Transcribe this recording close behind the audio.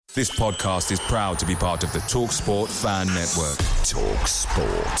This podcast is proud to be part of the TalkSport Fan Network.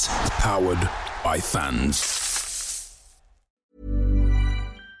 TalkSport. Powered by fans.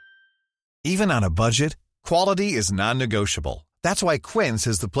 Even on a budget, quality is non-negotiable. That's why Quince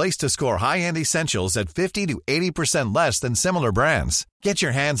is the place to score high-end essentials at 50 to 80% less than similar brands. Get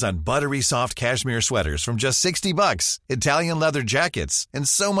your hands on buttery soft cashmere sweaters from just $60, Italian leather jackets, and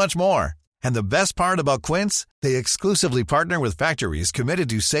so much more. And the best part about Quince, they exclusively partner with factories committed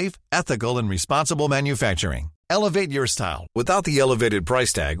to safe, ethical, and responsible manufacturing. Elevate your style without the elevated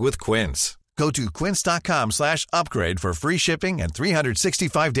price tag with Quince. Go to quince.com/upgrade for free shipping and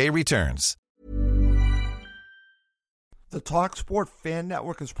 365-day returns. The TalkSport Fan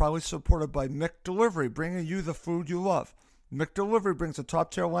Network is proudly supported by McDelivery, bringing you the food you love. McDelivery brings a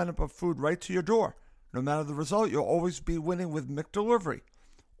top-tier lineup of food right to your door. No matter the result, you'll always be winning with McDelivery.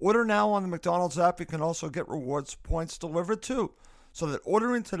 Order now on the McDonald's app. You can also get rewards points delivered too, so that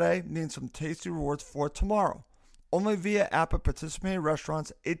ordering today means some tasty rewards for tomorrow. Only via app at participating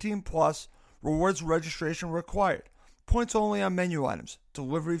restaurants. 18 plus. Rewards registration required. Points only on menu items.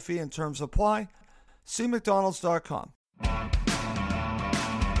 Delivery fee and terms apply. See McDonald's.com.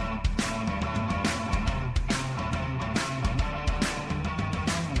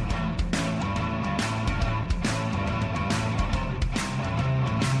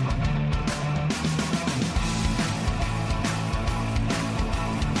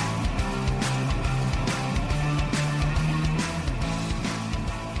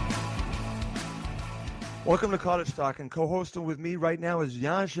 Welcome to Cottage Talk, and co-hosting with me right now is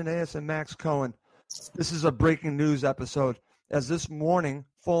Jan Janaeus and Max Cohen. This is a breaking news episode, as this morning,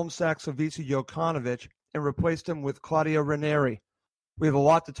 Fulham sacked Slavisa Jokanovic and replaced him with Claudio Ranieri. We have a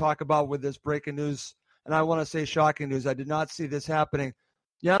lot to talk about with this breaking news, and I want to say shocking news. I did not see this happening.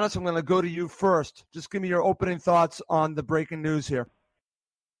 Giannis, I'm going to go to you first. Just give me your opening thoughts on the breaking news here.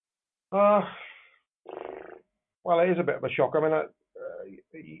 Well, it is a bit of a shock. I mean,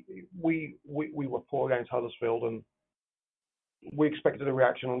 we were poor against Huddersfield, and we expected a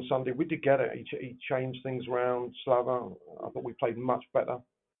reaction on Sunday. We did get it. He changed things around. Slava, I thought we played much better.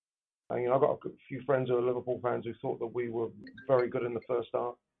 And, I've got a few friends who are Liverpool fans who thought that we were very good in the first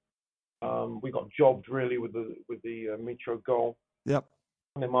half. We got jobbed really with the Mitro goal. Yep.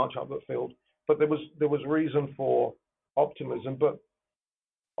 And then march up the field. But there was reason for optimism. But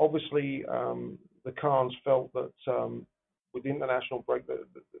obviously, the Khans felt that with the international break, that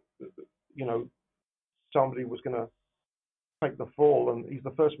somebody was going to take the fall, and he's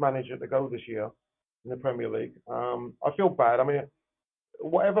the first manager to go this year in the Premier League. I feel bad. I mean,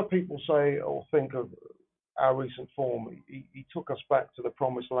 whatever people say or think of our recent form, he took us back to the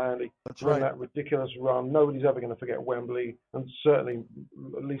promised land. He ran that ridiculous run. Nobody's ever going to forget Wembley, and certainly,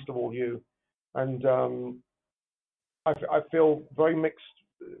 least of all you. And I feel very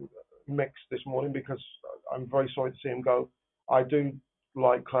mixed this morning, because I'm very sorry to see him go. I do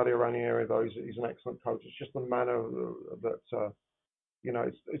like Claudio Ranieri, though. He's an excellent coach. It's just the manner that,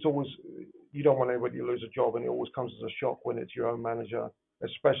 it's always, you don't want anybody to lose a job, and it always comes as a shock when it's your own manager,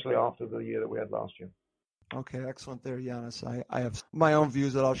 especially after the year that we had last year. Okay, excellent there, Giannis. I have my own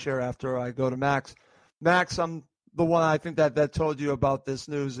views that I'll share after I go to Max. Max, I'm the one I think that told you about this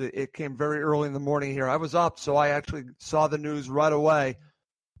news. It came very early in the morning here. I was up, so I actually saw the news right away.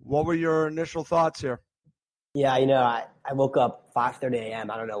 What were your initial thoughts here? Yeah, I woke up 5:30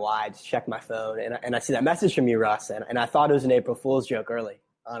 a.m. I don't know why. I just checked my phone, and I see that message from you, Russ, and I thought it was an April Fool's joke early,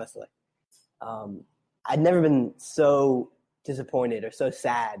 honestly. I'd never been so disappointed or so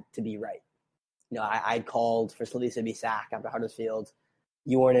sad to be right. I'd called for Slavisa to be sacked after Huddersfield.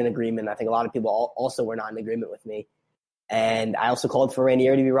 You weren't in agreement. I think a lot of people also were not in agreement with me. And I also called for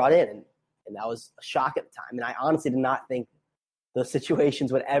Ranieri to be brought in, and that was a shock at the time. And I honestly did not think those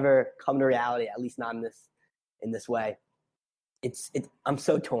situations would ever come to reality, at least not in this way. I'm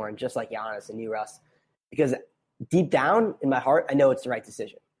so torn, just like Giannis and you, Russ, because deep down in my heart, I know it's the right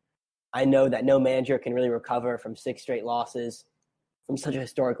decision. I know that no manager can really recover from 6 straight losses, from such a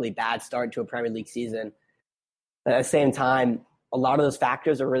historically bad start to a Premier League season. But at the same time, a lot of those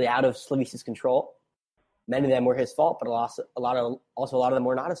factors are really out of Slavisa's control. Many of them were his fault, but a lot of them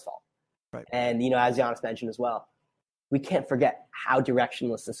were not his fault. Right. And, as Giannis mentioned as well, we can't forget how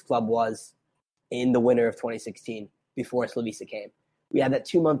directionless this club was in the winter of 2016 before Slavisa came. We had that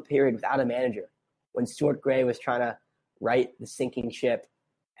 2-month period without a manager when Stuart Gray was trying to right the sinking ship,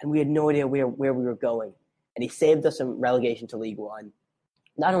 and we had no idea where we were going. And he saved us from relegation to League One.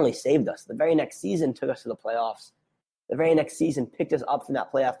 Not only saved us, the very next season took us to the playoffs. The very next season picked us up from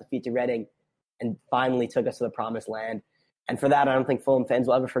that playoff defeat to Reading and finally took us to the promised land. And for that, I don't think Fulham fans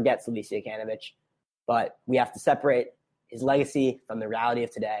will ever forget Slavisa Jokanovic. But we have to separate his legacy from the reality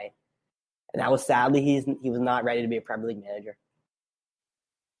of today. And that was sadly, he was not ready to be a Premier League manager.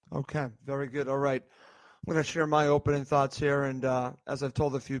 Okay, very good. All right. I'm going to share my opening thoughts here. And as I've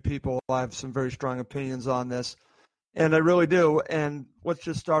told a few people, I have some very strong opinions on this. And I really do. And let's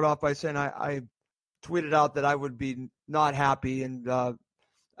just start off by saying I tweeted out that I would be not happy and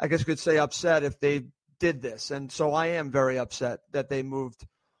I guess you could say upset if they did this. And so I am very upset that they moved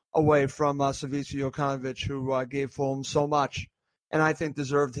away from Savica Jokanovic, who gave Fulham so much and I think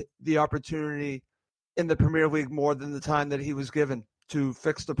deserved the opportunity in the Premier League more than the time that he was given to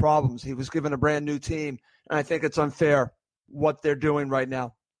fix the problems. He was given a brand new team, and I think it's unfair what they're doing right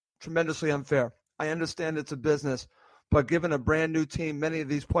now. Tremendously unfair. I understand it's a business, but given a brand new team, many of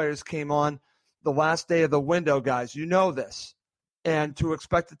these players came on the last day of the window, guys. You know this. And to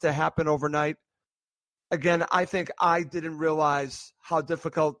expect it to happen overnight, again, I think I didn't realize how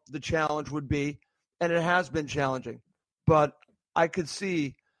difficult the challenge would be, and it has been challenging. But I could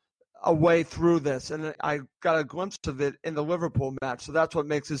see a way through this, and I got a glimpse of it in the Liverpool match, so that's what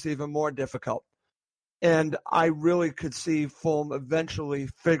makes this even more difficult. And I really could see Fulham eventually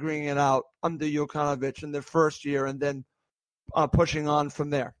figuring it out under Jokanovic in their first year and then pushing on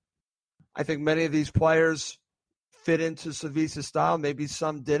from there. I think many of these players fit into Savica's style. Maybe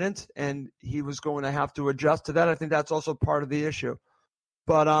some didn't, and he was going to have to adjust to that. I think that's also part of the issue.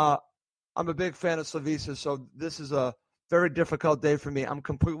 But I'm a big fan of Savica, so this is a very difficult day for me. I'm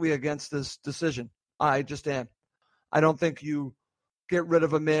completely against this decision. I just am. I don't think you get rid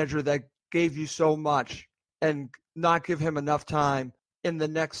of a manager that gave you so much and not give him enough time in the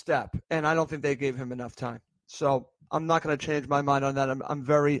next step. And I don't think they gave him enough time. So I'm not going to change my mind on that. I'm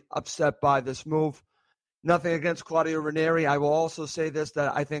very upset by this move. Nothing against Claudio Ranieri. I will also say this,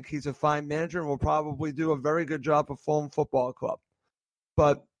 that I think he's a fine manager and will probably do a very good job for Fulham Football Club.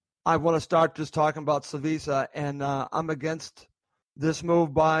 But I want to start just talking about Savica, and I'm against this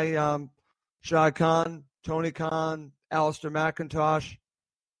move by Shad Khan, Tony Khan, Alistair McIntosh.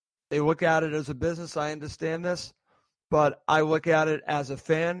 They look at it as a business. I understand this, but I look at it as a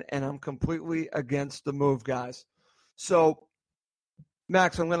fan, and I'm completely against the move, guys. So,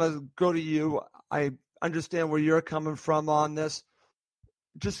 Max, I'm going to go to you. I understand where you're coming from on this.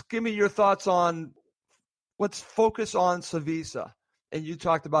 Just give me your thoughts on, let's focus on Savica. And you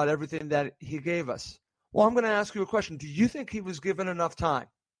talked about everything that he gave us. Well, I'm going to ask you a question. Do you think he was given enough time?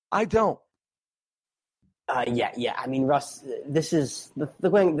 I don't. Yeah. I mean, Russ, this is the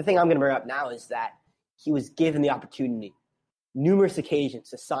thing I'm going to bring up now is that he was given the opportunity numerous occasions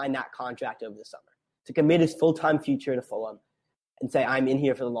to sign that contract over the summer, to commit his full-time future to Fulham and say, I'm in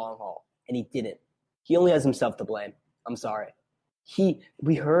here for the long haul. And he didn't. He only has himself to blame. I'm sorry.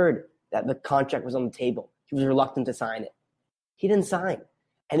 We heard that the contract was on the table. He was reluctant to sign it. He didn't sign.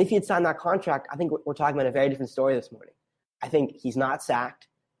 And if he had signed that contract, I think we're talking about a very different story this morning. I think he's not sacked.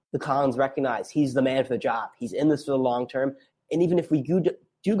 The Collins recognize he's the man for the job. He's in this for the long term. And even if we do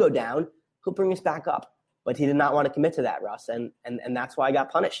go down, he'll bring us back up. But he did not want to commit to that, Russ. And that's why I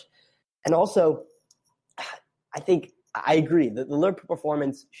got punished. And also, I think I agree. The Liverpool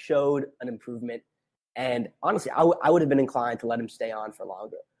performance showed an improvement. And honestly, I would have been inclined to let him stay on for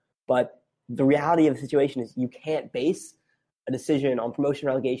longer. But the reality of the situation is you can't base a decision on promotion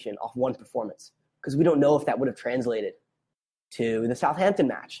relegation off one performance because we don't know if that would have translated to the Southampton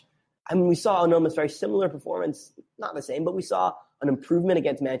match. I mean, we saw an almost very similar performance, not the same, but we saw an improvement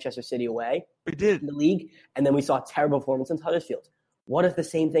against Manchester City away. We did. In the league, and then we saw a terrible performance in Huddersfield. What if the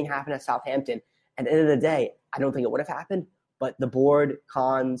same thing happened at Southampton? And at the end of the day, I don't think it would have happened, but the board,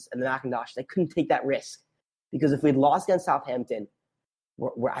 Cons, and the McIntosh, they couldn't take that risk because if we'd lost against Southampton,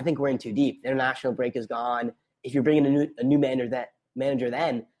 I think we're in too deep. The international break is gone. If you're bringing a new manager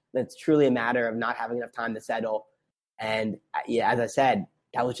then it's truly a matter of not having enough time to settle. And yeah, as I said,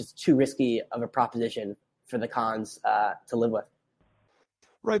 that was just too risky of a proposition for the Cons to live with.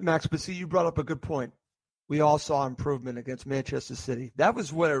 Right, Max. But see, you brought up a good point. We all saw improvement against Manchester City. That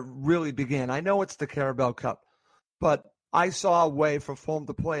was where it really began. I know it's the Carabao Cup, but I saw a way for Fulham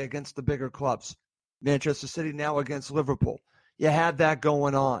to play against the bigger clubs. Manchester City now against Liverpool. You had that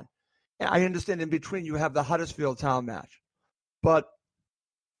going on. I understand in between you have the Huddersfield Town match. But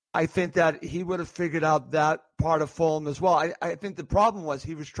I think that he would have figured out that part of Fulham as well. I think the problem was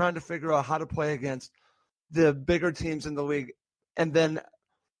he was trying to figure out how to play against the bigger teams in the league. And then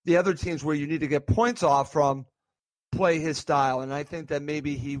the other teams where you need to get points off from play his style. And I think that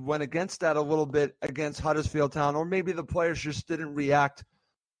maybe he went against that a little bit against Huddersfield Town, or maybe the players just didn't react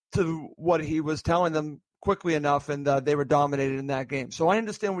to what he was telling them quickly enough, and they were dominated in that game. So I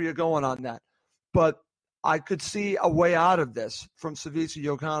understand where you're going on that. But I could see a way out of this from Savica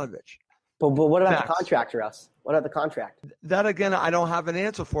Jokanovic. But what about the contract, Russ? What about the contract? That, again, I don't have an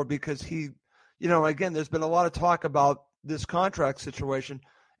answer for because again, there's been a lot of talk about this contract situation,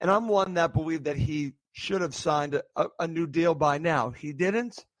 and I'm one that believed that he should have signed a new deal by now. He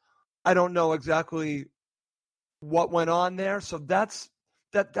didn't. I don't know exactly what went on there. So that's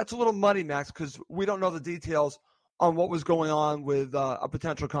a little muddy, Max, because we don't know the details on what was going on with a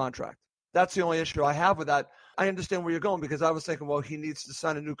potential contract. That's the only issue I have with that. I understand where you're going because I was thinking, well, he needs to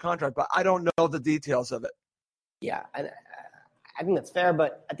sign a new contract, but I don't know the details of it. Yeah, I think that's fair,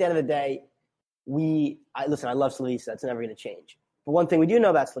 but at the end of the day, I love Slavisa. It's never going to change. But one thing we do know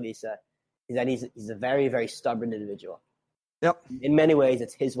about Slavisa is that he's a very, very stubborn individual. Yep. In many ways,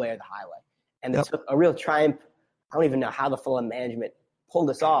 it's his way or the highway. And it took a real triumph. I don't even know how the Fulham management pulled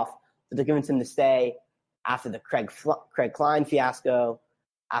this off, but to convince him to stay after the Craig Klein fiasco,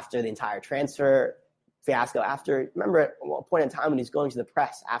 after the entire transfer fiasco, remember at one point in time when he's going to the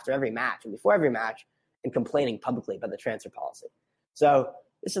press after every match and before every match and complaining publicly about the transfer policy. So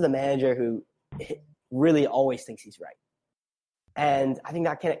this is the manager who really always thinks he's right. And I think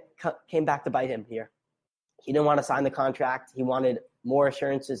that came back to bite him here. He didn't want to sign the contract. He wanted more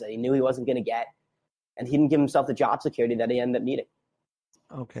assurances that he knew he wasn't going to get. And he didn't give himself the job security that he ended up needing.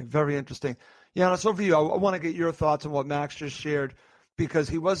 Okay, very interesting. Giannis, over to you. I want to get your thoughts on what Max just shared because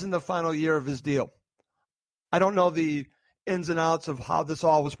he was in the final year of his deal. I don't know the ins and outs of how this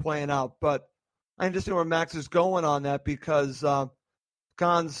all was playing out, but I understand where Max is going on that because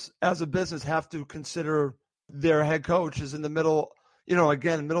Cons, as a business, have to consider their head coach is in the middle,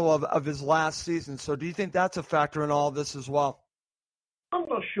 middle of his last season. So do you think that's a factor in all this as well? I'm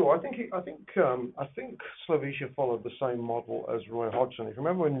not sure. I think Slavisa followed the same model as Roy Hodgson. If you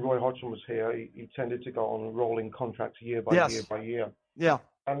remember when Roy Hodgson was here, he tended to go on rolling contracts year by year. Yeah.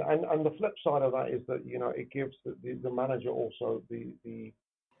 And the flip side of that is that it gives the manager also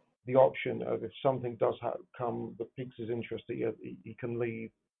the option of if something does come that piques his interest, he can leave.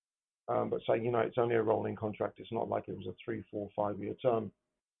 But say it's only a rolling contract. It's not like it was a 3, 4, 5 year term.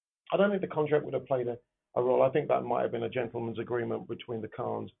 I don't think the contract would have played a role. I think that might have been a gentleman's agreement between the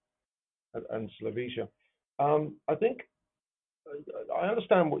Khans and Slavisa. I think I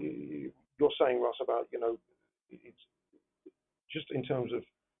understand what you're saying, Russ, about it's just in terms of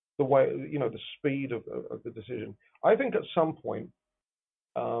the way the speed of the decision. I think at some point,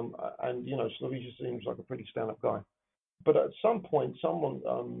 and Slavisa seems like a pretty stand-up guy, but at some point, someone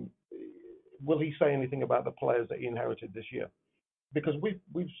will he say anything about the players that he inherited this year? Because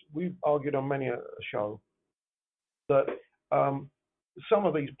we've argued on many a show that some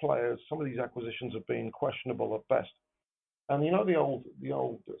of these players, some of these acquisitions have been questionable at best. And the old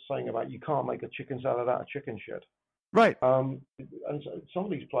saying about you can't make a chicken salad out of chicken shit. Right. And so some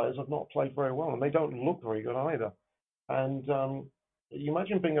of these players have not played very well, and they don't look very good either. And you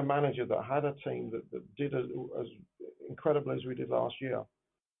imagine being a manager that had a team that did as incredibly as we did last year.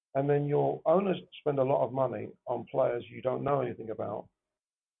 And then your owners spend a lot of money on players you don't know anything about.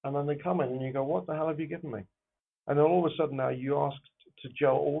 And then they come in and you go, what the hell have you given me? And then all of a sudden now you ask to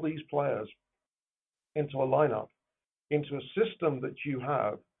gel all these players into a lineup, into a system that you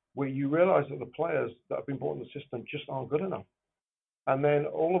have where you realize that the players that have been brought in the system just aren't good enough. And then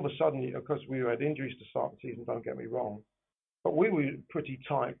all of a sudden, of course, we had injuries to start the season, don't get me wrong. But we were pretty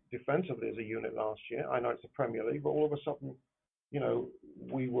tight defensively as a unit last year. I know it's the Premier League, but all of a sudden,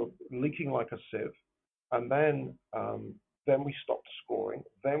 we were leaking like a sieve, and then we stopped scoring,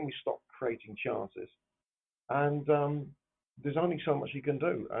 then we stopped creating chances, and there's only so much you can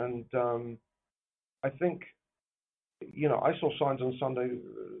do. And I think, I saw signs on Sunday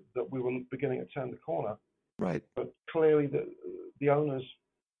that we were beginning to turn the corner, right? But clearly the owners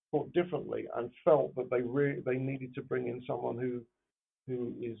thought differently and felt that they needed to bring in someone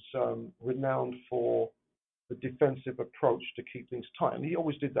who is renowned for the defensive approach to keep things tight, and he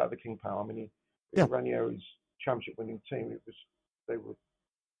always did that at the King Power. I mean, Ranieri's championship-winning team, they were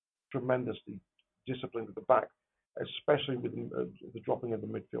tremendously disciplined at the back, especially with the dropping of the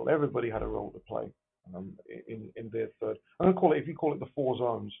midfield. Everybody had a role to play in their third. I'm going to call it, if you call it the 4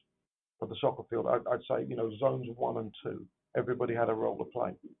 zones of the soccer field, I'd say zones 1 and 2. Everybody had a role to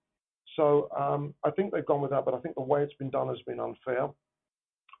play. So I think they've gone with that, but I think the way it's been done has been unfair,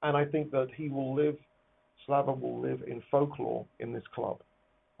 and I think that Slava will live in folklore in this club,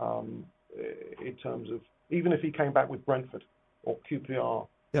 in terms of, even if he came back with Brentford or QPR,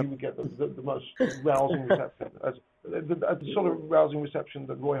 he would get the most rousing reception, the sort of rousing reception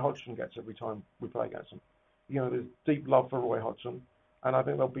that Roy Hodgson gets every time we play against him. There's deep love for Roy Hodgson, and I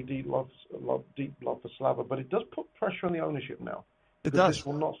think there'll be deep love for Slava, but it does put pressure on the ownership now. It does. This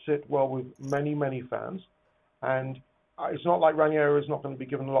will not sit well with many, many fans, and it's not like Ranieri is not going to be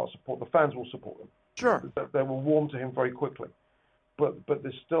given a lot of support. The fans will support him. Sure. They will warm to him very quickly. But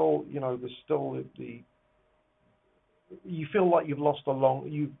there's still the you feel like you've lost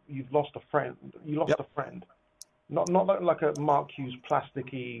you've lost a friend. You lost a friend. Not like a Mark Hughes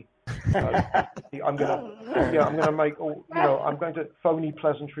plasticky. I'm gonna make I'm going to phony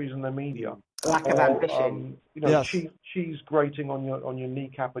pleasantries in the media. Lack of ambition. Yes. cheese grating on your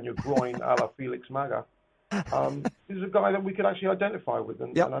kneecap and your groin, a la Felix Maga. He's a guy that we could actually identify with,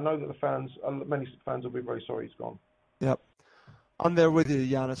 and I know that the fans, many fans, will be very sorry he's gone. Yep, I'm there with you,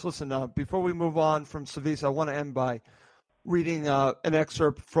 Giannis. Listen, before we move on from Savisa, I want to end by reading an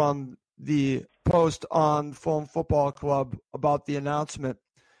excerpt from the post on Fulham Football Club about the announcement.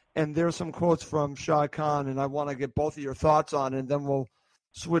 And there's some quotes from Shad Khan, and I want to get both of your thoughts on it, and then we'll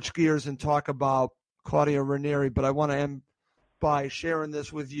switch gears and talk about Claudio Ranieri. But I want to end by sharing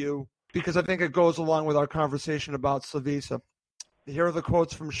this with you because I think it goes along with our conversation about Savisa. Here are the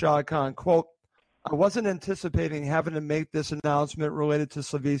quotes from Shad Khan. Quote, I wasn't anticipating having to make this announcement related to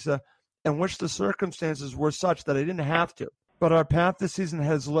Savisa and wish the circumstances were such that I didn't have to. But our path this season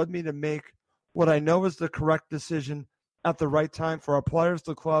has led me to make what I know is the correct decision at the right time for our players,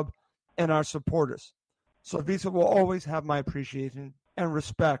 the club, and our supporters. Savisa will always have my appreciation and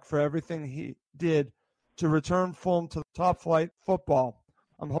respect for everything he did to return Fulham to top flight football.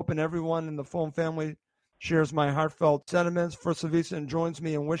 I'm hoping everyone in the Fulham family shares my heartfelt sentiments for Savisa and joins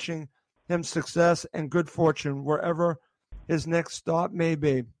me in wishing him success and good fortune wherever his next stop may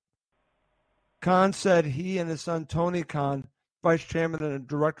be. Khan said he and his son Tony Khan, vice chairman and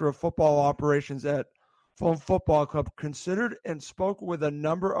director of football operations at Fulham Football Club, considered and spoke with a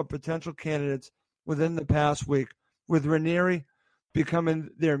number of potential candidates within the past week, with Ranieri becoming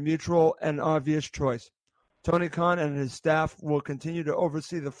their mutual and obvious choice. Tony Khan and his staff will continue to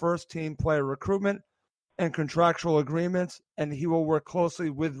oversee the first team player recruitment and contractual agreements, and he will work closely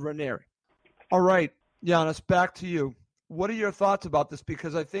with Ranieri. All right, Giannis, back to you. What are your thoughts about this?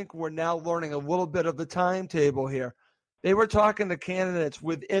 Because I think we're now learning a little bit of the timetable here. They were talking to candidates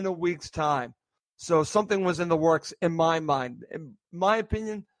within a week's time. So something was in the works in my mind. In my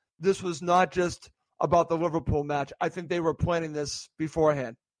opinion, this was not just about the Liverpool match. I think they were planning this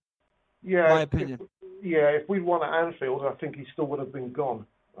beforehand. Yeah, my opinion. If we'd won at Anfield, I think he still would have been gone.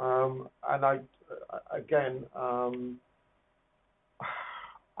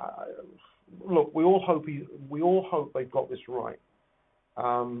 Look, we all hope they've got this right.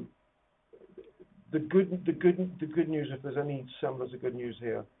 The good news, if there's any semblance of good news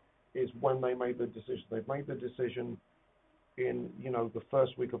here, is when they made the decision. They've made the decision in the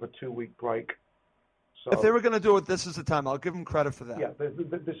first week of a 2-week break. So if they were going to do it, this is the time. I'll give them credit for that. Yeah,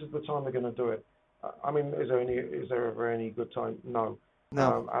 this is the time they're going to do it. I mean, is there ever any good time? No.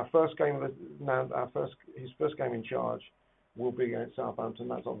 Our first game his first game in charge will be against Southampton.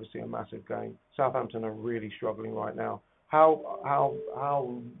 That's obviously a massive game. Southampton are really struggling right now. How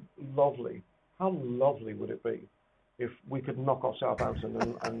lovely would it be if we could knock off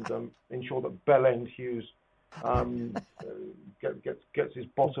Southampton and ensure that Bellend Hughes gets his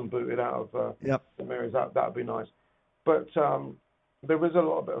bottom booted out of the mirrors? That would be nice. But there is a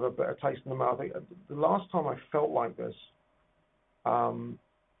little bit of a better taste in the mouth. The last time I felt like this, I'm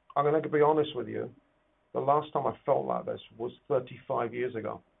going to be honest with you, the last time I felt like this was 35 years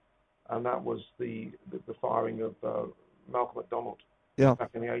ago, and that was the firing of Malcolm McDonald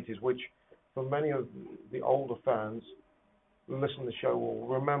back in the 80s, which for many of the older fans who listen to the show will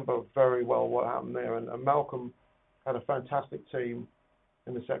remember very well what happened there. And Malcolm had a fantastic team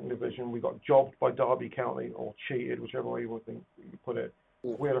in the second division. We got jobbed by Derby County, or cheated, whichever way you would think you put it.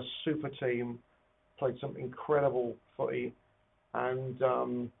 We had a super team, played some incredible footy, and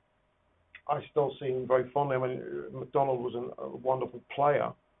I still see him very fondly. I mean, McDonald was a wonderful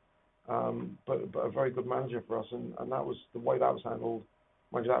player, but a very good manager for us, and that was the way that was handled.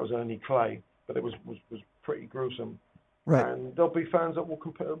 Mind you, that was Ernie Clay, but it was pretty gruesome. Right. And there'll be fans that will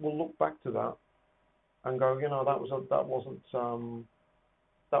look back to that and go,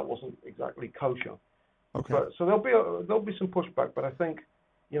 that wasn't exactly kosher. Okay. But so there'll be some pushback, but I think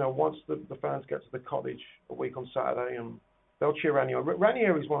once the fans get to the cottage a week on Saturday, and they'll cheer Ranieri.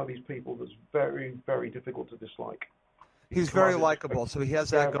 Ranieri is one of these people that's very, very difficult to dislike. He's very likable, so he has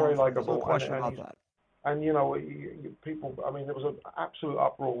that going. Very likable. No question about that. And people. I mean, there was an absolute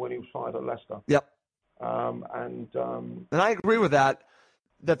uproar when he was fired at Leicester. Yep. And I agree with that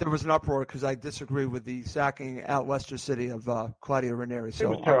there was an uproar, because I disagree with the sacking at Leicester City of Claudio Ranieri. So it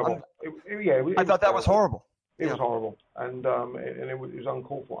was terrible. I thought that was horrible. It was horrible, and it was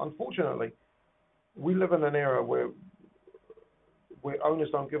uncalled for. Unfortunately, we live in an era where owners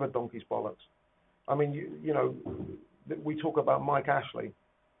don't give a donkey's bollocks. I mean, we talk about Mike Ashley.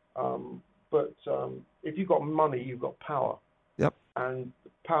 But if you've got money, you've got power. Yep. And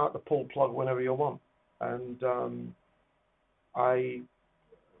power to pull plug whenever you want. And I'd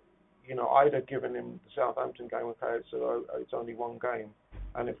have given him the Southampton game. Okay, so it's only one game,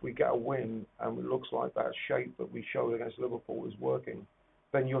 and if we get a win and it looks like that shape that we showed against Liverpool is working,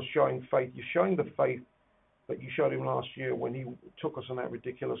 then you're showing faith. You're showing the faith that you showed him last year when he took us on that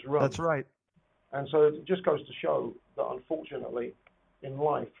ridiculous run. That's right. And so it just goes to show that, unfortunately, in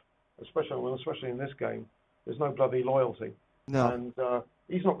life, especially in this game, there's no bloody loyalty. No. And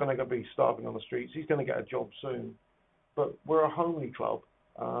he's not going to be starving on the streets. He's going to get a job soon. But we're a homely club,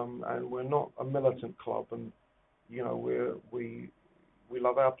 and we're not a militant club. And we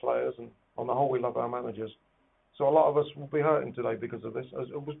love our players, and on the whole, we love our managers. So a lot of us will be hurting today because of this. As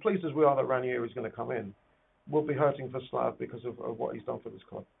pleased as we are that Ranieri is going to come in, we'll be hurting for Slav because of what he's done for this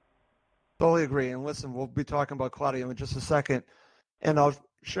club. Totally agree. And listen, we'll be talking about Claudio in just a second, and I'll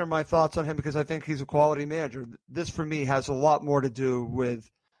share my thoughts on him because I think he's a quality manager. This, for me, has a lot more to do with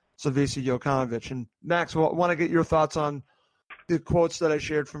Slavisa Jokanovic. And Max, I want to get your thoughts on the quotes that I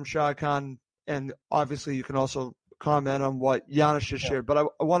shared from Shah Khan, and obviously you can also comment on what Giannis just shared. But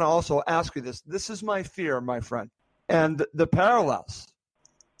I want to also ask you this. This is my fear, my friend, and the parallels.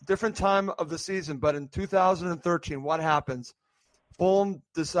 Different time of the season, but in 2013, what happens? Fulham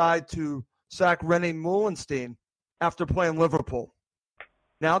decide to sack René Moulenstein after playing Liverpool.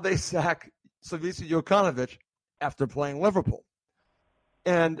 Now they sack Slavisa Jokanovic after playing Liverpool.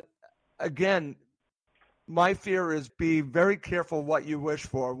 And again, my fear is be very careful what you wish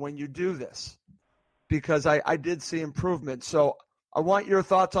for when you do this, because I did see improvement. So I want your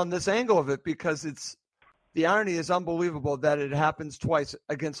thoughts on this angle of it, because the irony is unbelievable that it happens twice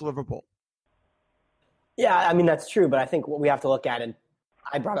against Liverpool. Yeah, I mean, that's true, but I think what we have to look at, and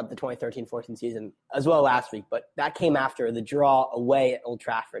I brought up the 2013-14 season as well last week, but that came after the draw away at Old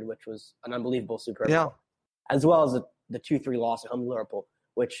Trafford, which was an unbelievable superb performance, as well as the 2-3 loss at home to Liverpool,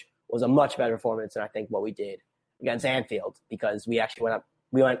 which was a much better performance than I think what we did against Anfield, because we actually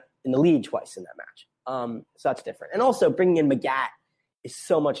went in the lead twice in that match. So that's different. And also bringing in Magath is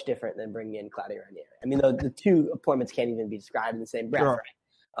so much different than bringing in Claudio Ranieri. I mean, the two appointments can't even be described in the same breath. Sure.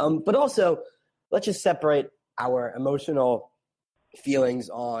 Right? But also, let's just separate our emotional feelings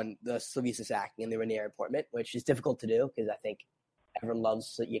on the Slavisa sacking and the Ranieri appointment, which is difficult to do because I think everyone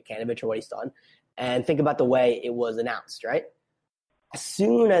loves Jokanovic or what he's done, and think about the way it was announced, right? As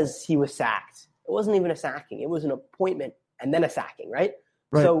soon as he was sacked, it wasn't even a sacking. It was an appointment and then a sacking, right?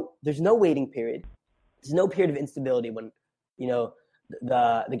 So there's no waiting period. There's no period of instability when,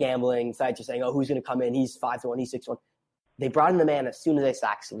 the gambling sites are saying, oh, who's going to come in? He's 5-1, he's 6-1. They brought in the man as soon as they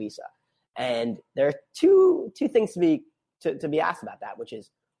sacked Slavisa. And there are two things to be asked about that, which is,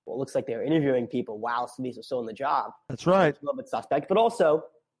 well, it looks like they're interviewing people while Slavisa was still in the job. That's right. It's a little bit suspect. But also,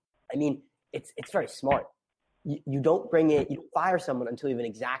 I mean, it's very smart. You don't fire someone until you have an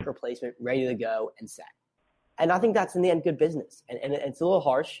exact replacement ready to go and set. And I think that's in the end good business. And it's a little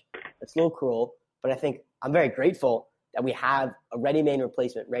harsh, it's a little cruel, but I think I'm very grateful that we have a ready-made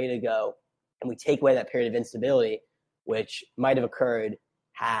replacement ready to go, and we take away that period of instability, which might have occurred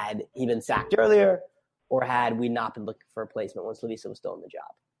had he been sacked earlier or had we not been looking for a replacement when Slavisa was still in the job.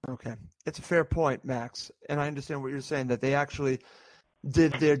 Okay. It's a fair point, Max. And I understand what you're saying, that they actually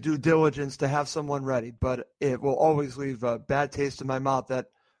did their due diligence to have someone ready, but it will always leave a bad taste in my mouth that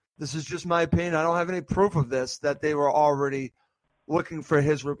this is just my opinion. I don't have any proof of this, that they were already looking for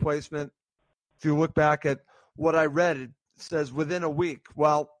his replacement. If you look back at what I read, it says within a week.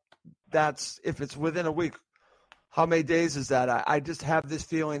 Well, if it's within a week, how many days is that? I just have this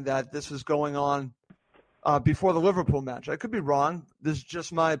feeling that this was going on before the Liverpool match. I could be wrong. This is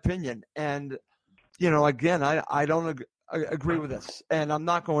just my opinion. And, again, I don't agree with this. And I'm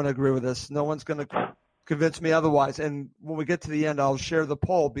not going to agree with this. No one's going to convince me otherwise. And when we get to the end, I'll share the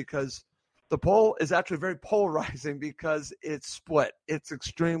poll, because the poll is actually very polarizing because it's split. It's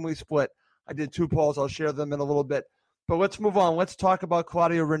extremely split. I did 2 polls. I'll share them in a little bit. But let's move on. Let's talk about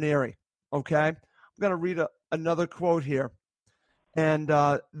Claudio Ranieri, okay? I'm going to read another quote here. And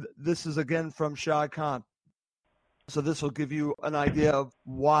this is, again, from Shah Khan. So this will give you an idea of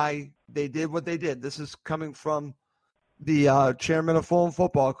why they did what they did. This is coming from the chairman of Fulham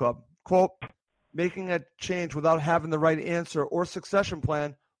Football Club. Quote, making a change without having the right answer or succession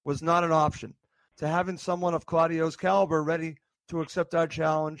plan was not an option. To having someone of Claudio's caliber ready to accept our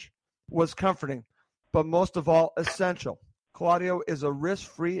challenge was comforting, but most of all, essential. Claudio is a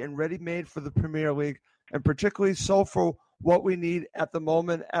risk-free and ready-made for the Premier League, and particularly so for what we need at the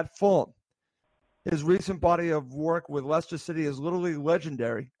moment at Fulham. His recent body of work with Leicester City is literally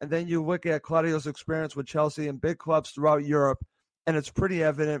legendary, and then you look at Claudio's experience with Chelsea and big clubs throughout Europe, and it's pretty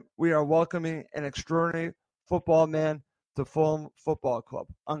evident we are welcoming an extraordinary football man to Fulham Football Club,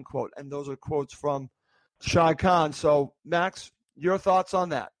 unquote. And those are quotes from Shai Khan. So, Max, your thoughts on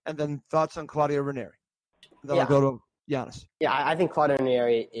that, and then thoughts on Claudio Ranieri. Then I'll go to Giannis. Yeah, I think Claudio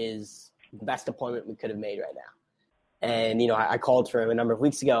Ranieri is the best appointment we could have made right now. And, I called for him a number of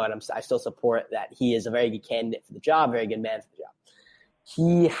weeks ago, and I still support that he is a very good candidate for the job, very good man for the job.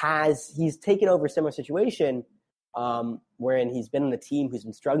 He's taken over a similar situation wherein he's been on a team who's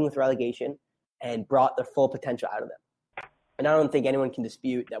been struggling with relegation and brought their full potential out of them. And I don't think anyone can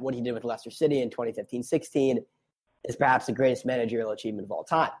dispute that what he did with Leicester City in 2015-16 is perhaps the greatest managerial achievement of all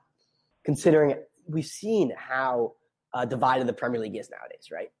time, considering we've seen how divided the Premier League is nowadays,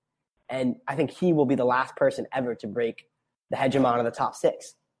 right? And I think he will be the last person ever to break the hegemon of the top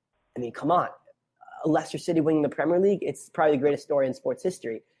six. I mean, come on. Leicester City winning the Premier League, it's probably the greatest story in sports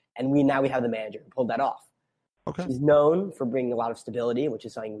history. And we have the manager who pulled that off. Okay. He's known for bringing a lot of stability, which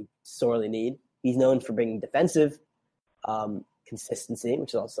is something we sorely need. He's known for bringing defensive consistency, which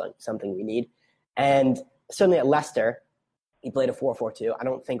is also something we need. And certainly at Leicester, he played a 4-4-2. I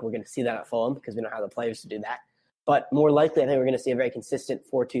don't think we're going to see that at Fulham because we don't have the players to do that. But more likely, I think we're going to see a very consistent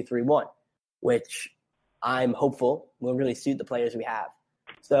 4-2-3-1, which I'm hopeful will really suit the players we have.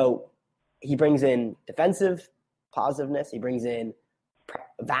 So he brings in defensive positiveness. He brings in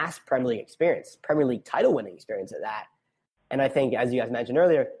vast Premier League experience, Premier League title-winning experience at that. And I think, as you guys mentioned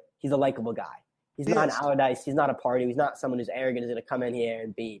earlier, he's a likable guy. He's not an Allardyce. He's not a party. He's not someone who's arrogant, who's going to come in here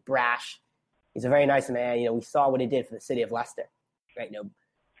and be brash. He's a very nice man. We saw what he did for the city of Leicester, right?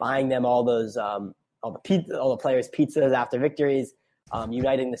 Buying them all those, all the players' pizzas after victories,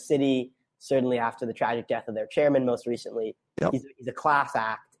 uniting the city, certainly after the tragic death of their chairman most recently. Yep. He's a class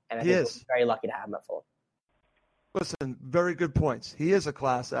act, and I think we're very lucky to have him at Fulham. Listen, very good points. He is a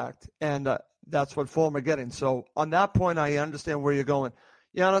class act, and that's what Fulham are getting. So on that point, I understand where you're going.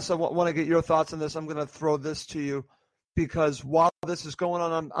 Giannis, I want to get your thoughts on this. I'm going to throw this to you because while this is going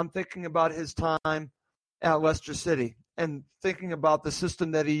on, I'm thinking about his time at Leicester City and thinking about the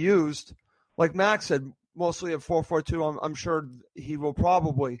system that he used. Like Max said, mostly at 4-4-2. I'm sure he will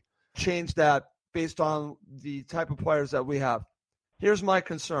probably change that based on the type of players that we have. Here's my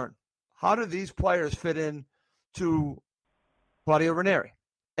concern. How do these players fit in to Claudio Ranieri?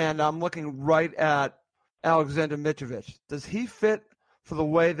 And I'm looking right at Alexander Mitrovic. Does he fit for the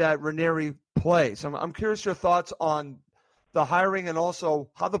way that Ranieri plays? I'm curious your thoughts on the hiring and also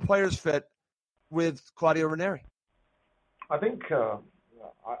how the players fit with Claudio Ranieri. I think Mitro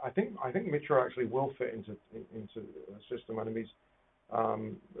actually will fit into the system. And he's,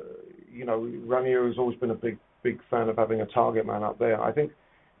 Ranieri has always been a big fan of having a target man up there. I think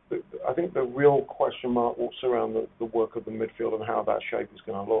the real question mark will surround the work of the midfield and how that shape is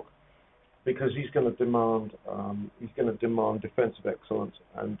going to look, because he's going to demand defensive excellence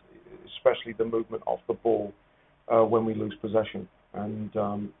and especially the movement off the ball when we lose possession. And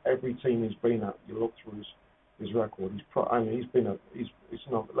every team he's been at, you look through his record.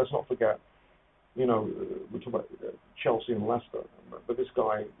 Let's not forget, we talk about Chelsea and Leicester, but this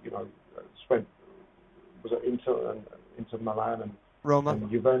guy, was at Inter Milan and Roma,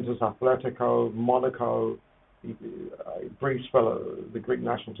 and Juventus, Atletico, Monaco. Brief spell at the Greek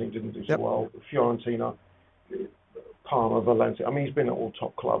national team, didn't do so well. Fiorentina, Parma, Valencia. I mean, he's been at all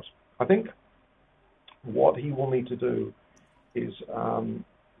top clubs. I think what he will need to do is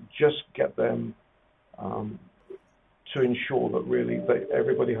just get them to ensure that really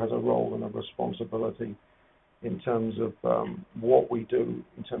everybody has a role and a responsibility in terms of what we do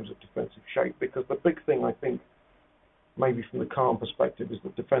in terms of defensive shape. Because the big thing, I think, maybe from the Khan perspective, is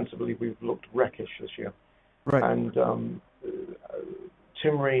that defensively we've looked wreckish this year. Right. And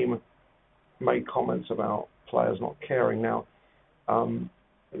Tim Ream made comments about players not caring. Now,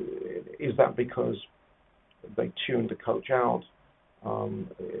 is that because they tuned the coach out?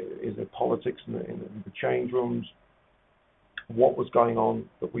 Is there politics in the change rooms? What was going on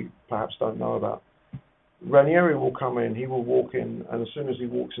that we perhaps don't know about? Ranieri will come in, he will walk in, and as soon as he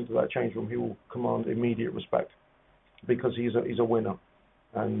walks into that change room, he will command immediate respect because he's a winner.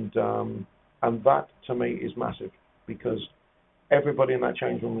 And that, to me, is massive because everybody in that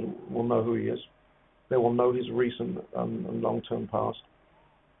change room will know who he is. They will know his recent and long-term past,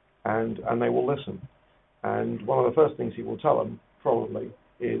 and they will listen. And one of the first things he will tell them, probably,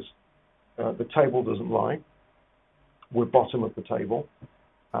 is the table doesn't lie. We're bottom of the table.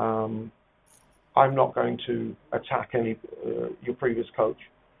 I'm not going to attack your previous coach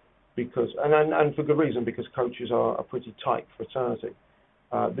because, and for good reason, because coaches are a pretty tight fraternity.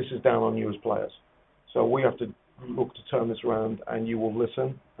 This is down on you as players. So we have to look to turn this around, and you will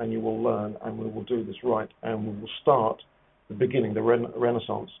listen, and you will learn, and we will do this right, and we will start the beginning, the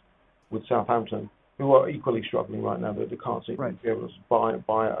renaissance with Southampton, who are equally struggling right now. They can't seem to be able to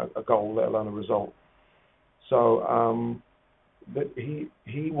buy a goal, let alone a result. So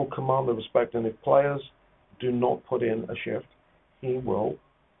he will command the respect, and if players do not put in a shift, he will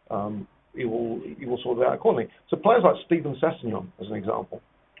sort it out accordingly. So players like Steven Sessegnon, as an example,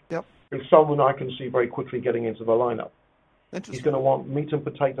 is someone I can see very quickly getting into the lineup. He's going to want meat and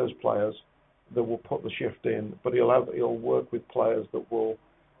potatoes players that will put the shift in, but he'll work with players that will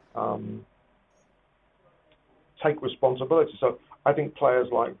take responsibility. So I think players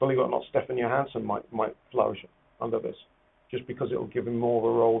like, believe it or not, Stefan Johansson might flourish under this, just because it will give him more of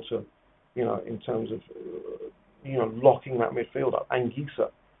a role to, in terms of, locking that midfield up. Anguissa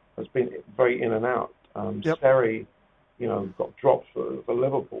has been very in and out. Seri, got dropped for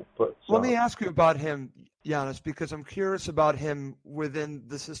Liverpool. But let me ask you about him, Giannis, because I'm curious about him within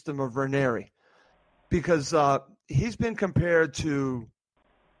the system of Ranieri, because he's been compared to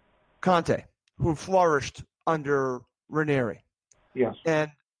Conte, who flourished under Ranieri. Yes. And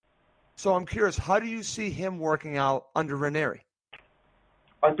so I'm curious, how do you see him working out under Ranieri?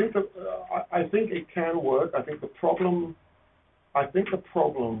 I think it can work. I think the problem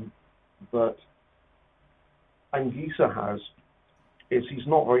that Anguissa has is he's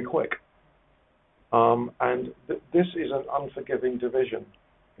not very quick. And this is an unforgiving division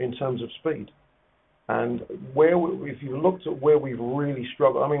in terms of speed. And if you looked at where we've really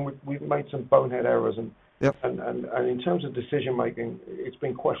struggled, I mean, we've made some bonehead errors, and in terms of decision making, it's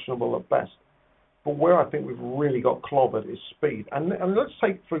been questionable at best. But where I think we've really got clobbered is speed. And let's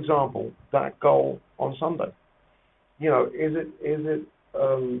take, for example, that goal on Sunday. Is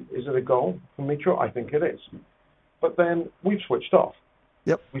it a goal for Mitro? I think it is. But then we've switched off.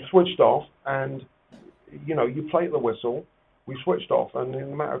 We've switched off, and you play the whistle. We switched off, and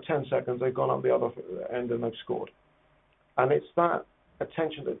in a matter of 10 seconds, they've gone up the other end and they've scored. And it's that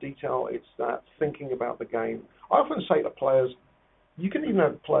attention to detail. It's that thinking about the game. I often say to players, you can even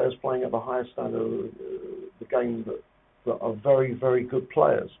have players playing at the highest standard of the game that are very, very good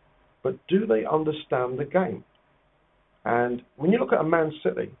players. But do they understand the game? And when you look at a Man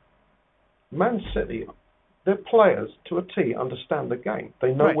City, their players, to a T, understand the game.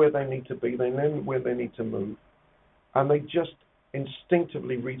 They know where they need to be. They know where they need to move. And they just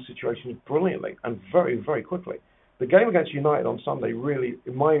instinctively read situations brilliantly and very, very quickly. The game against United on Sunday really,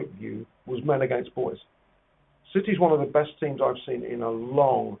 in my view, was men against boys. City's one of the best teams I've seen in a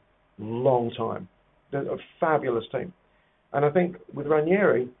long, long time. They're a fabulous team. And I think with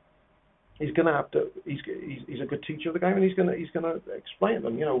Ranieri, he's going to have to. He's a good teacher of the game, and he's going to explain to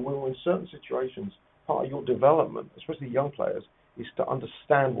them. When in certain situations, part of your development, especially young players, is to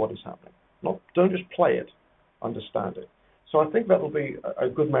understand what is happening. Don't just play it, understand it. So I think that will be a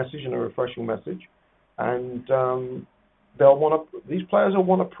good message and a refreshing message, and these players will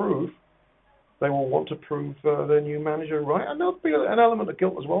want to prove. They will want to prove their new manager right, and there'll be an element of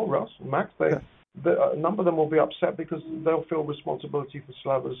guilt as well, Russ and Max. A number of them will be upset because they'll feel responsibility for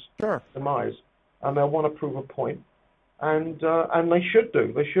Slava's demise, and they'll want to prove a point, and they should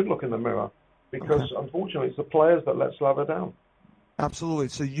do. They should look in the mirror, because unfortunately, it's the players that let Slava down. Absolutely.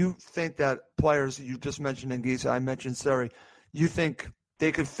 So you think that players, you just mentioned Anguissa, I mentioned Seri, you think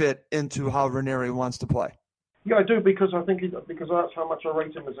they could fit into how Ranieri wants to play? Yeah, I do, because I think because that's how much I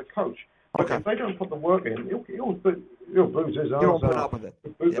rate him as a coach. But if they don't put the work in, he'll lose his arse out. He'll put up with it.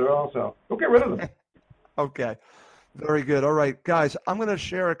 He'll lose their arse out. He'll get rid of them. Okay. Very good. All right, guys, I'm going to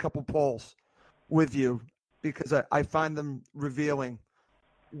share a couple polls with you because I find them revealing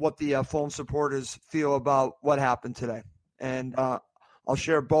what the Fulham supporters feel about what happened today. And I'll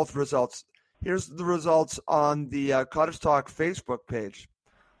share both results. Here's the results on the Cottage Talk Facebook page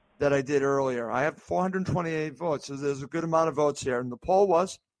that I did earlier. I have 428 votes, so there's a good amount of votes here. And the poll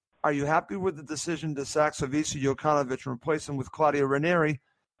was, are you happy with the decision to sack Savica Jokanovic and replace him with Claudio Ranieri?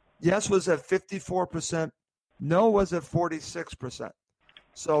 Yes was at 54%. No was at 46%.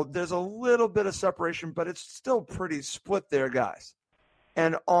 So there's a little bit of separation, but it's still pretty split there, guys.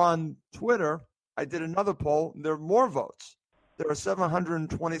 And on Twitter, I did another poll. There are more votes. There are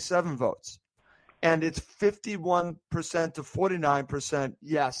 727 votes. And it's 51% to 49%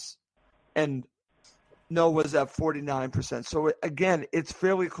 yes. And no was at 49%. So, again, it's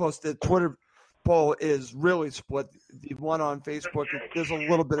fairly close. The Twitter poll is really split. The one on Facebook, there's a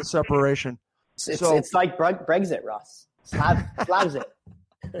little bit of separation. It's like Brexit, Russ. Slavs it.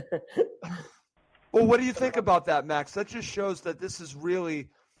 Well, what do you think about that, Max? That just shows that this is really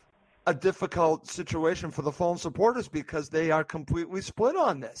a difficult situation for the Fulham supporters because they are completely split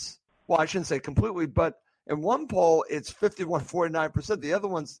on this. Well, I shouldn't say completely, but in one poll, it's 51-49%. The other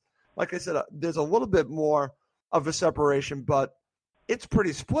one's, like I said, there's a little bit more of a separation, but it's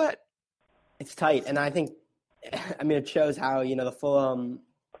pretty split. It's tight, and I think, it shows how the Fulham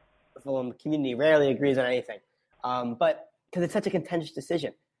community rarely agrees on anything, but because it's such a contentious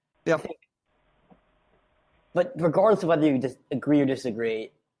decision. Yeah. But regardless of whether you agree or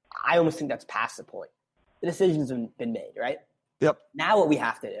disagree, I almost think that's past the point. The decision's been made, right? Yep. Now what we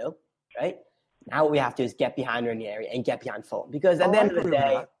have to do, right? Now what we have to do is get behind Ranieri and get behind Fulham, because at the end of the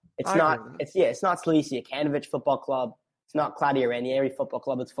day, it's not Slavisa Kanovic Football Club, it's not Claudio Ranieri Football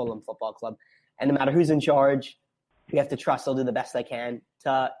Club, it's Fulham Football Club, and no matter who's in charge, we have to trust they'll do the best they can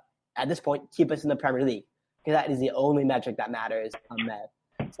to, at this point, keep us in the Premier League, because that is the only metric that matters on that.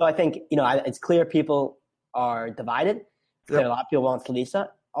 So I think it's clear people are divided. It's clear a lot of people want Slavisa.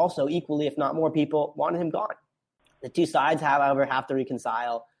 Also, equally, if not more people, wanted him gone. The two sides, however, have to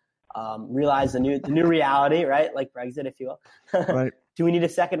reconcile, realize the new reality, right? Like Brexit, if you will. Right. Do we need a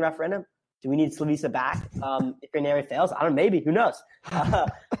second referendum? Do we need Slavisa back if Ranieri fails? I don't know, maybe. Who knows?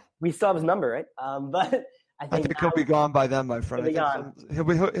 We still have his number, right? But I think he'll be gone by then, my friend.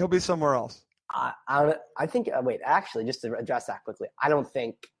 He'll be somewhere else. I think. Actually, just to address that quickly, I don't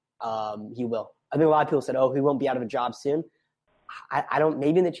think he will. I think a lot of people said, "Oh, he won't be out of a job soon." I don't.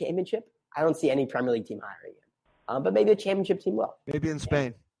 Maybe in the championship, I don't see any Premier League team hiring him. But maybe the championship team will. Maybe in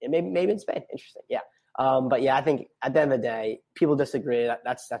Spain. Yeah, maybe in Spain. Interesting. Yeah. But yeah, I think at the end of the day, people disagree.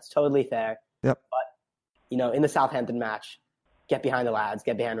 That's totally fair. Yep. But in the Southampton match, get behind the lads,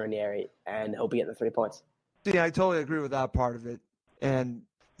 get behind Ranieri, and hope we get the 3 points. See, I totally agree with that part of it, and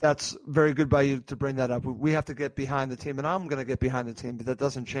that's very good by you to bring that up. We have to get behind the team, and I'm going to get behind the team, but that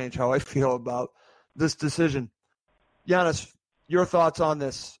doesn't change how I feel about this decision. Giannis, your thoughts on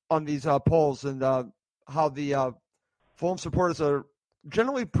these polls, and how the Fulham supporters are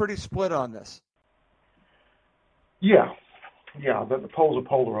generally pretty split on this. Yeah, the polls are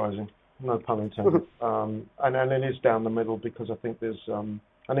polarizing, no pun intended. And it is down the middle, because I think there's, and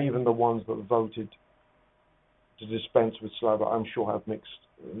even the ones that voted to dispense with Slava, I'm sure have mixed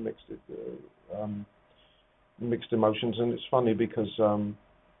emotions. And it's funny because,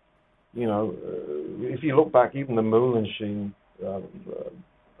 if you look back, even the Moulenstein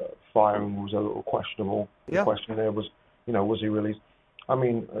firing was a little questionable. Yeah. The question there was, was he released? I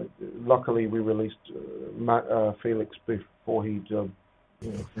mean, luckily we released Felix before he'd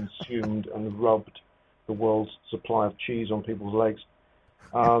consumed and rubbed the world's supply of cheese on people's legs.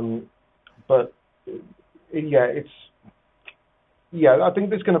 But I think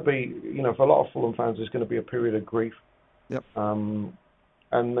there's going to be, for a lot of Fulham fans, there's going to be a period of grief. Yep. And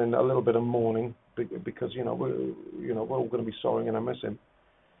then a little bit of mourning, because we're all going to be sorry and I miss him.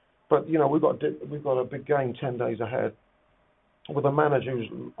 But we've got a big game 10 days ahead with a manager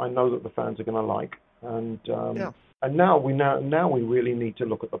who I know that the fans are going to like, and now we really need to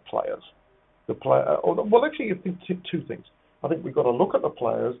look at the players. Actually, I think two things. I think we've got to look at the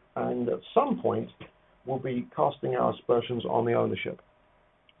players, and at some point we'll be casting our aspersions on the ownership.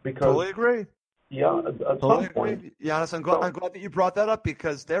 Because totally agree. Yeah, at some point. Giannis, I'm glad that you brought that up,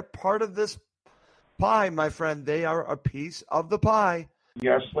 because they're part of this pie, my friend. They are a piece of the pie.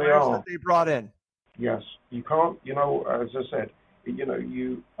 Yes, they are. That they brought in. Yes, you can't. As I said,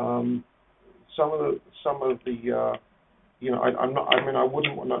 some of the. I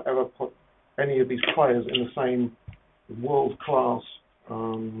wouldn't want to ever put any of these players in the same world class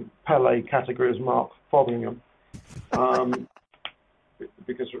Pele category as Mark Fotheringham,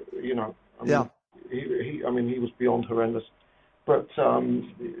 because he was beyond horrendous. But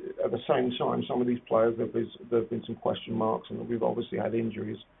at the same time, some of these players, there have been some question marks, and we've obviously had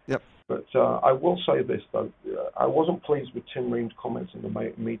injuries. Yep. But I will say this, though. I wasn't pleased with Tim Ream's comments in the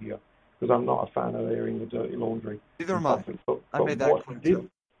media, because I'm not a fan of airing the dirty laundry. Neither am I. But I made that clear, too.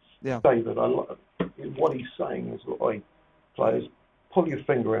 Yeah. Say that what he's saying is, like, players, pull your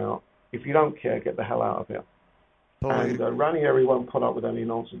finger out. If you don't care, get the hell out of here. Totally. And Ranieri won't put up with any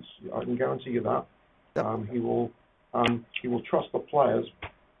nonsense. I can guarantee you that. Yep. He will trust the players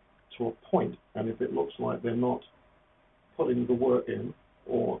to a point, and if it looks like they're not putting the work in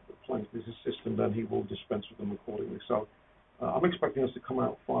or playing to his system, then he will dispense with them accordingly. So I'm expecting us to come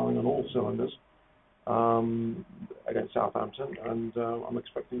out firing on all cylinders against Southampton, and I'm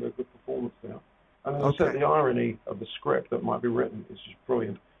expecting a good performance there. And as I said, the irony of the script that might be written is just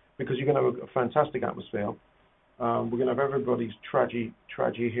brilliant, because you're going to have a fantastic atmosphere. We're going to have everybody's tragedy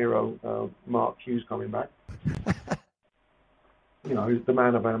hero, Mark Hughes, coming back. Who's the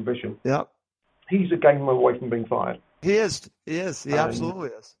man of ambition. Yep. He's a game away from being fired. He is. He absolutely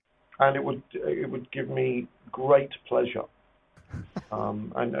is. And it would give me great pleasure.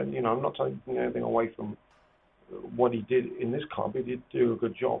 And I'm not taking anything away from what he did in this club. He did do a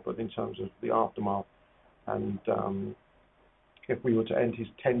good job, but in terms of the aftermath, and if we were to end his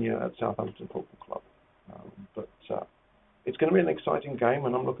tenure at Southampton Football Club. But it's going to be an exciting game,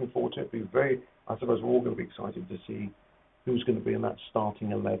 and I'm looking forward to it. I suppose we're all going to be excited to see who's going to be in that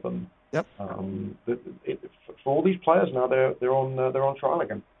starting 11. Yep. For all these players now, they're on trial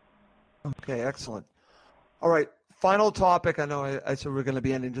again. Okay, excellent. All right, final topic. I know I said we're going to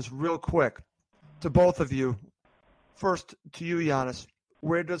be ending just real quick. To both of you, first to you, Giannis.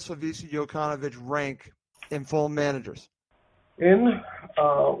 Where does Slavisa Jokanovic rank in Fulham managers?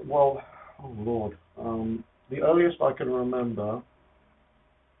 Well, oh Lord, the earliest I can remember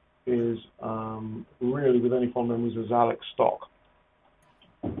is really with any fond memories is Alex Stock.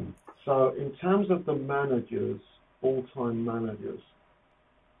 So in terms of the managers, all-time managers,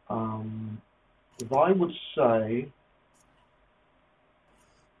 if I would say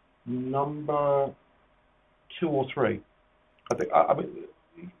number 2 or 3, I think. I mean,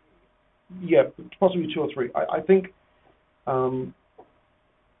 yeah, possibly 2 or 3. I think Alex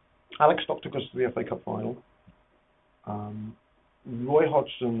Stock took us to the FA Cup final. Roy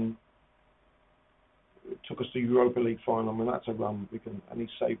Hodgson took us to Europa League final. I mean, that's a run and he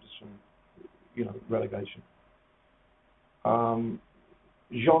saved us from, relegation.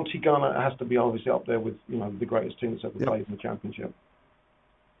 Jean Tigana has to be obviously up there with, the greatest team that's ever played in the Championship.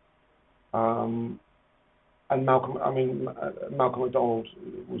 And Malcolm McDonald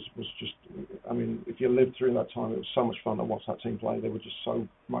was just, I mean, if you lived through that time, it was so much fun to watch that team play. They were just so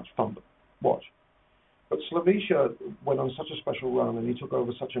much fun to watch. But Slavisa went on such a special run, and he took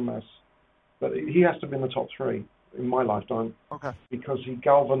over such a mess that he has to be in the top 3 in my lifetime. Okay. Because he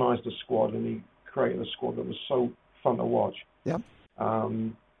galvanized the squad and he created a squad that was so fun to watch. Yeah.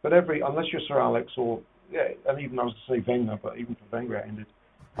 But unless you're Sir Alex and even I was to say Wenger, but even for Wenger it ended.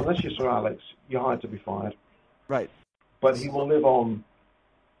 Unless you're Sir Alex, you're hired to be fired. Right. But he will live on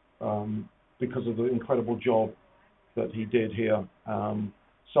because of the incredible job that he did here.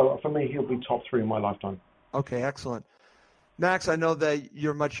 So for me, he'll be top 3 in my lifetime. Okay, excellent. Max, I know that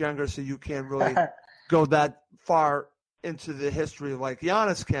you're much younger, so you can't really go that far into the history like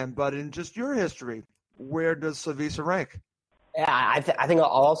Giannis can, but in just your history, where does Slavisa rank? Yeah, I think I'll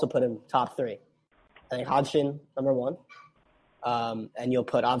also put him top 3. I think Hodgson, number 1. And you'll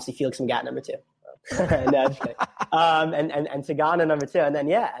put, obviously, Felix Magath, number 2. No, just kidding. And Tigana, number 2. And then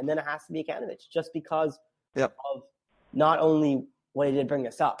it has to be Jokanovic, just because of not only what he did bring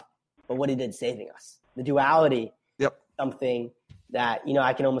us up, but what he did saving us. The duality, something that,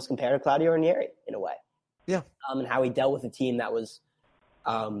 I can almost compare to Claudio Ranieri in a way. Yeah. And how he dealt with a team that was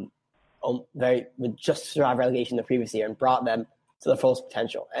would just survive relegation the previous year and brought them to their fullest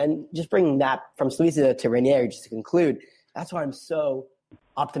potential. And just bringing that from Slavisa to Ranieri, just to conclude, that's why I'm so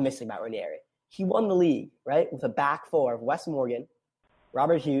optimistic about Ranieri. He won the league, right, with a back 4 of Wes Morgan,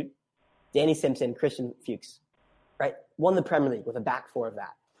 Robert Hute, Danny Simpson, Christian Fuchs, right? Won the Premier League with a back 4 of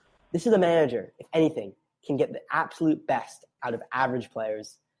that. This is a manager, if anything, can get the absolute best out of average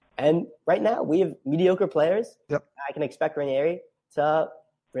players. And right now, we have mediocre players. Yep. I can expect Ranieri to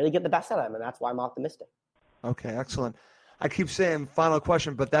really get the best out of them, and that's why I'm optimistic. Okay, excellent. I keep saying final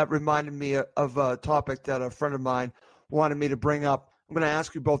question, but that reminded me of a topic that a friend of mine wanted me to bring up. I'm going to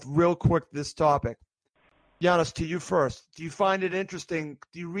ask you both real quick this topic. Giannis, to you first. Do you find it interesting?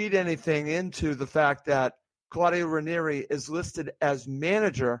 Do you read anything into the fact that Claudio Ranieri is listed as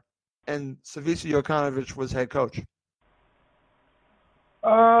manager and Slavisa Jokanovic was head coach?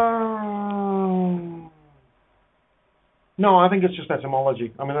 No, I think it's just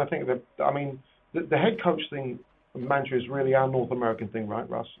etymology. I mean, I think the head coach thing, manager, is really our North American thing, right,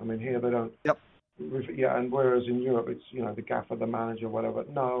 Russ? I mean, here they don't. Yep. Yeah, and whereas in Europe it's the gaffer, the manager, whatever.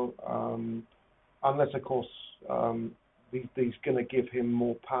 No, unless of course he's going to give him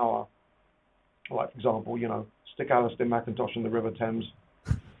more power. Like for example, stick Alistair McIntosh in the River Thames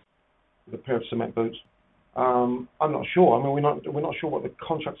with a pair of cement boots. I'm not sure. I mean, we're not sure what the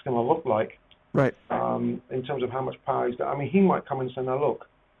contract's going to look like. Right. In terms of how much power he's got. I mean, he might come in and say, "Now look,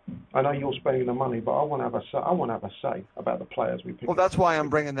 I know you're spending the money, but I want to have a say about the players we pick." Well, that's why I'm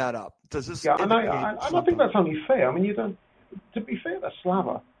bringing that up. Does this? Yeah, and I think that's only fair. I mean, you don't. To be fair to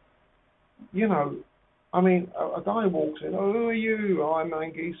Slava, I mean, a guy walks in. Oh, who are you? Oh, I'm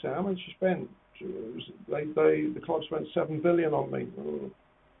Anguissa. How much you spent? The club spent $7 billion on me. Oh,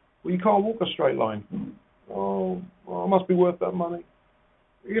 well, you can't walk a straight line. Oh, well, it must be worth that money.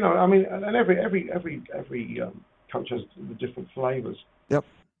 I mean, and every coach has the different flavors. Yep.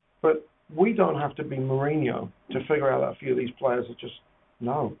 But we don't have to be Mourinho to figure out that a few of these players are just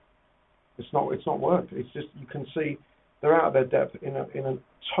it's not worked. It's just you can see they're out of their depth in a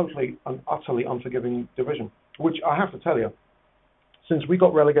totally and utterly unforgiving division. Which I have to tell you, since we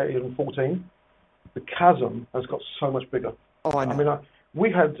got relegated in 2014, the chasm has got so much bigger. Oh, I know.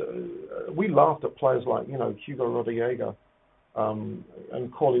 We laughed at players like, Hugo Rodallega,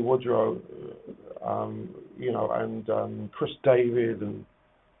 and Corley Woodrow, and Chris David, and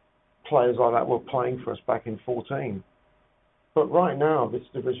players like that were playing for us back in 2014. But right now, this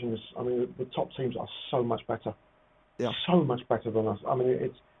division is, the top teams are so much better. Yeah. So much better than us.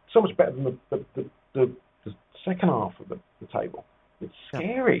 It's so much better than the second half of the table. It's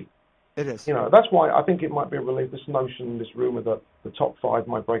scary. It is. That's why I think it might be a relief, this notion, this rumor that the top 5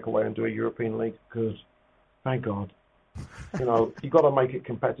 might break away and do a European League. Good. Thank God. You've got to make it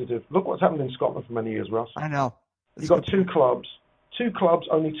competitive. Look what's happened in Scotland for many years, Russ. I know. You've got two clubs.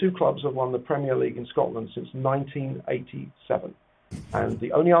 Only two clubs have won the Premier League in Scotland since 1987. And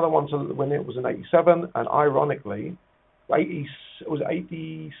the only other one to win it was in 87. And ironically, it was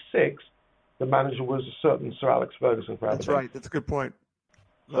 86. The manager was a certain Sir Alex Ferguson for Aberdeen. That's right. That's a good point.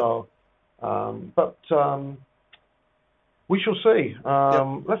 So, we shall see.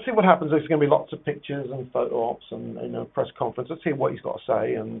 Let's see what happens. There's going to be lots of pictures and photo ops and press conference. Let's see what he's got to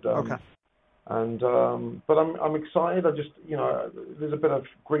say. And okay. But I'm excited. I just there's a bit of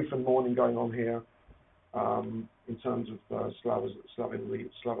grief and mourning going on here in terms of Slava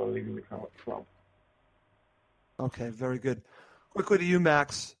leaving the club. Okay, very good. Quickly to you,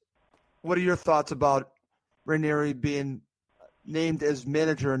 Max. What are your thoughts about Ranieri being named as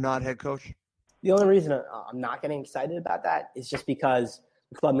manager and not head coach? The only reason I'm not getting excited about that is just because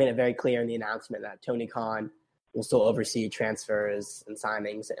the club made it very clear in the announcement that Tony Khan will still oversee transfers and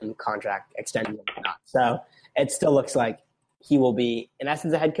signings and contract extensions and whatnot. So it still looks like he will be, in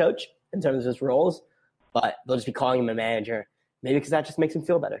essence, a head coach in terms of his roles, but they'll just be calling him a manager. Maybe because that just makes him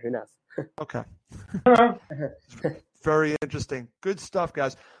feel better. Who knows? Okay. Very interesting. Good stuff,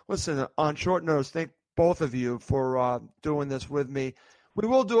 guys. Listen, on short notice, thank both of you for doing this with me. We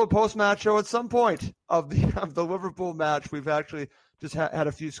will do a post-match show at some point of the Liverpool match. We've actually just had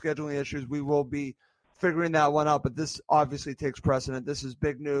a few scheduling issues. We will be figuring that one out, but this obviously takes precedent. This is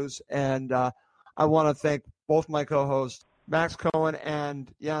big news, and I want to thank both my co-hosts, Max Cohen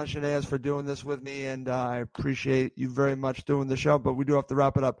and Jan Shenayes, for doing this with me, and I appreciate you very much doing the show, but we do have to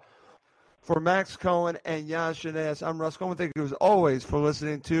wrap it up. For Max Cohen and Jan Shenayes, I'm Russ Cohen. Thank you as always for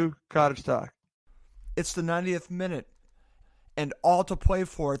listening to Cottage Talk. It's the 90th minute, and all to play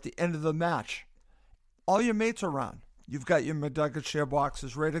for at the end of the match. All your mates are around. You've got your McNugget share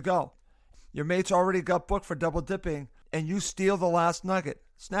boxes ready to go. Your mates already got booked for double dipping, and you steal the last nugget,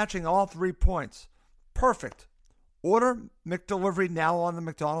 snatching all 3 points. Perfect. Order McDelivery now on the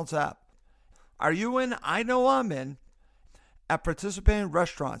McDonald's app. Are you in? I know I'm in. At participating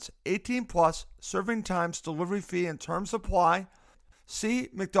restaurants, 18 plus, serving times, delivery fee, and terms apply. See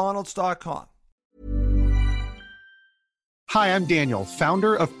McDonald's.com. Hi, I'm Daniel,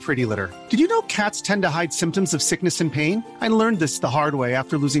 founder of Pretty Litter. Did you know cats tend to hide symptoms of sickness and pain? I learned this the hard way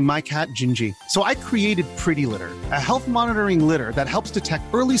after losing my cat, Gingy. So I created Pretty Litter, a health monitoring litter that helps detect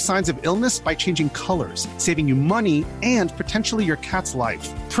early signs of illness by changing colors, saving you money and potentially your cat's life.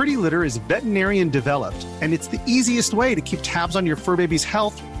 Pretty Litter is veterinarian developed, and it's the easiest way to keep tabs on your fur baby's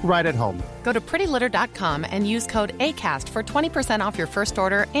health right at home. Go to prettylitter.com and use code ACAST for 20% off your first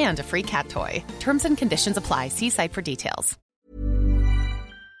order and a free cat toy. Terms and conditions apply. See site for details.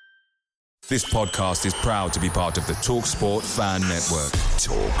 This podcast is proud to be part of the TalkSport Fan Network.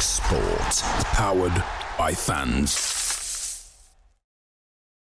 TalkSport. Powered by fans.